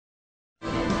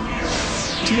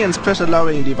TN's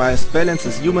pressure-lowering device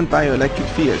balances human bioelectric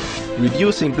field,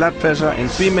 reducing blood pressure in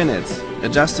 3 minutes,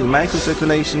 adjusting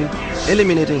microcirculation,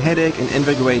 eliminating headache and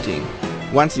invigorating.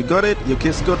 Once you got it, you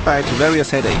kiss goodbye to various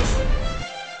headaches.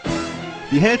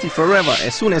 Be healthy forever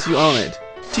as soon as you own it.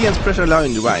 TN's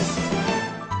pressure-lowering device.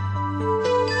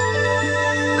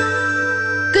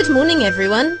 Good morning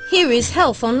everyone, here is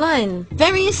Health Online.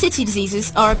 Various city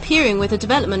diseases are appearing with the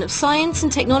development of science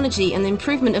and technology and the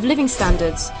improvement of living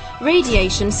standards.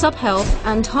 Radiation, sub-health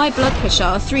and high blood pressure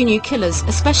are 3 new killers,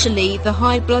 especially the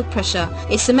high blood pressure.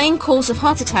 It's the main cause of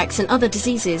heart attacks and other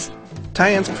diseases.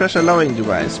 TN's pressure-lowering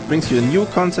device brings you a new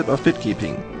concept of fit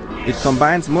keeping. It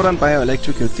combines modern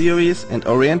bioelectrical theories and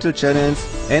oriental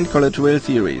channels and collateral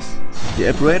theories. The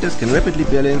apparatus can rapidly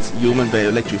balance human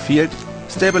bioelectric field,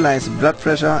 stabilize blood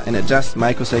pressure and adjust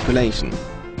microcirculation.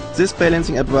 This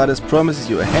balancing apparatus promises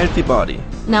you a healthy body.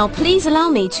 Now please allow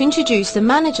me to introduce the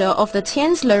manager of the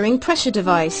TN's lowering pressure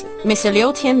device, Mr.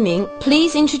 Liu Tianming.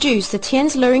 Please introduce the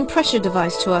TN's lowering pressure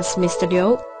device to us, Mr.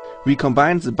 Liu. We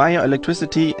combine the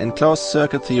bioelectricity and closed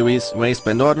circuit theories raised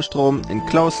by Nordenstrom in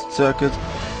closed circuit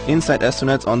inside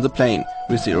astronauts on the plane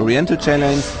with the oriental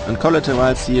channels and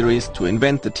collateral theories to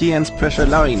invent the TN's pressure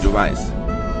lowering device.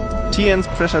 TN's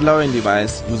pressure-lowering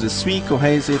device uses 3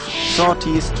 cohesive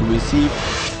sorties to receive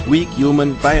weak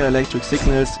human bioelectric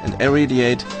signals and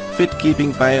irradiate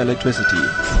fit-keeping bioelectricity.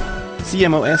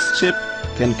 CMOS chip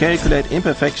can calculate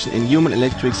imperfection in human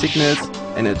electric signals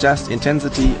and adjust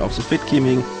intensity of the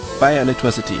fit-keeping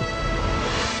bioelectricity.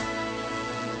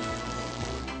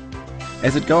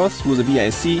 As it goes through the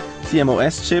BIC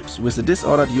CMOS chips with the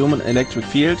disordered human electric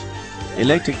field,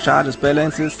 electric charges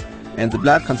balances and the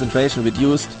blood concentration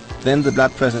reduced, then the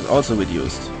blood pressure is also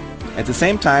reduced. At the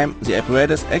same time, the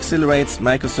apparatus accelerates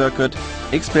microcircuit,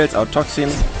 expels out toxin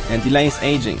and delays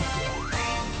aging.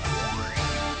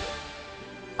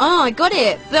 Ah, I got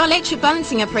it! The electric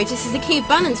balancing apparatus is the key of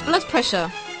balanced blood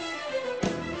pressure.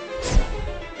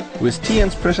 With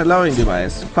TN's pressure-lowering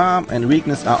device, qualm and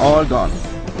weakness are all gone.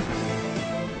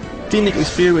 Clinical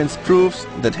experience proves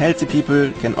that healthy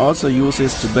people can also use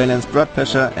this to balance blood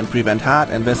pressure and prevent heart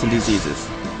and vessel diseases.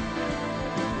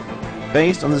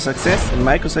 Based on the success in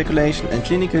microcirculation and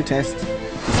clinical tests,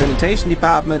 the sanitation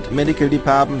department and medical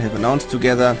department have announced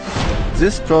together,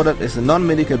 this product is a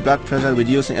non-medical blood pressure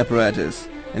reducing apparatus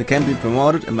and can be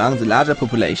promoted among the larger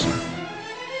population.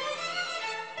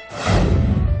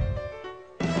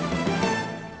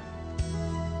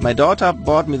 My daughter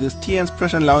bought me this TN's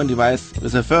pressure lowering device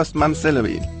with her first month's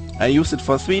salary. I used it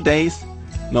for 3 days.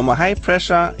 Normal high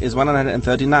pressure is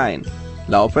 139,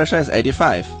 low pressure is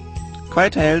 85.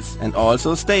 Quite healthy and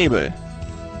also stable.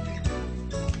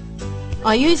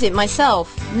 I use it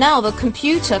myself. Now the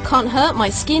computer can't hurt my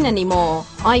skin anymore.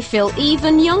 I feel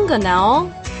even younger now.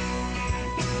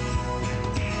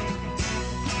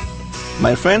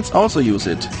 My friends also use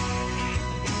it.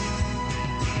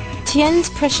 TN's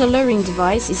pressure lowering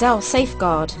device is our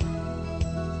safeguard.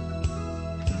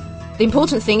 The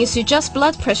important thing is to adjust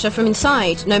blood pressure from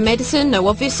inside. No medicine, no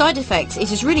obvious side effects.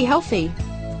 It is really healthy.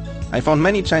 I found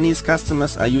many Chinese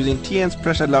customers are using TN's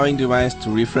pressure-lowering device to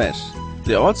refresh.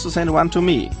 They also sent one to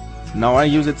me. Now I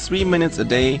use it 3 minutes a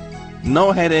day,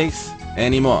 no headaches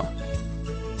anymore.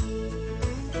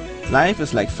 Life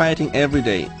is like fighting every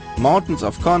day. Mountains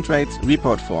of contracts,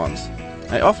 report forms.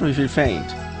 I often feel faint.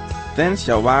 Then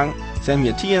Xiao Wang sent me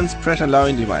a TN's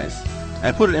pressure-lowering device.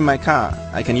 I put it in my car.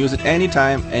 I can use it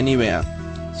anytime, anywhere.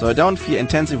 So I don't fear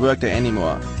intensive workday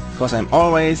anymore, because I'm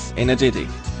always energetic.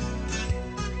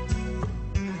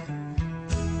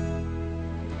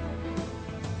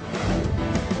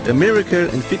 A miracle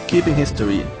in fit-keeping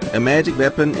history, a magic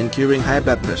weapon in curing high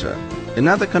blood pressure.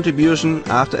 Another contribution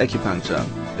after acupuncture,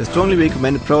 a strongly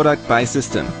recommended product by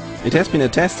System. It has been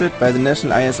attested by the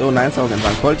national ISO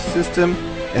 9001 quality system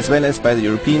as well as by the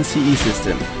European CE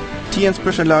system. TN's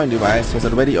pressure-lowering device has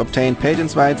already obtained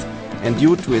patent rights and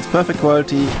due to its perfect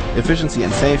quality, efficiency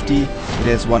and safety, it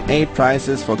has won 8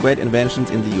 prizes for great inventions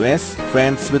in the US,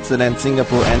 France, Switzerland,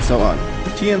 Singapore and so on.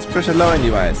 TN's pressure-lowering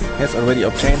device has already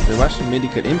obtained the Russian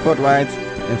medical import rights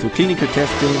and through clinical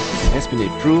testing has been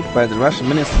approved by the Russian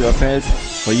Ministry of Health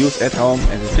for use at home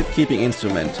as a fit-keeping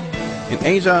instrument. In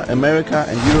Asia, America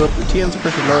and Europe, the TN's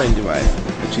pressure-lowering device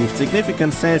achieved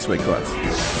significant sales records.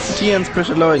 TN's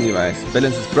pressure-lowering device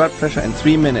balances blood pressure in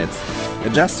 3 minutes,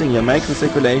 adjusting your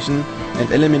microcirculation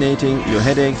and eliminating your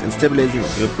headaches and stabilizing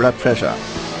your blood pressure.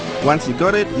 Once you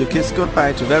got it, you kiss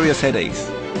goodbye to various headaches.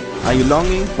 Are you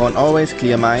longing for an always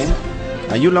clear mind?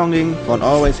 Are you longing for an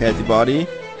always healthy body?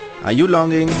 Are you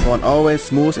longing for an always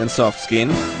smooth and soft skin?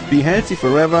 Be healthy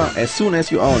forever as soon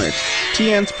as you own it.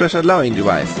 TN's pressure lowering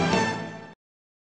device.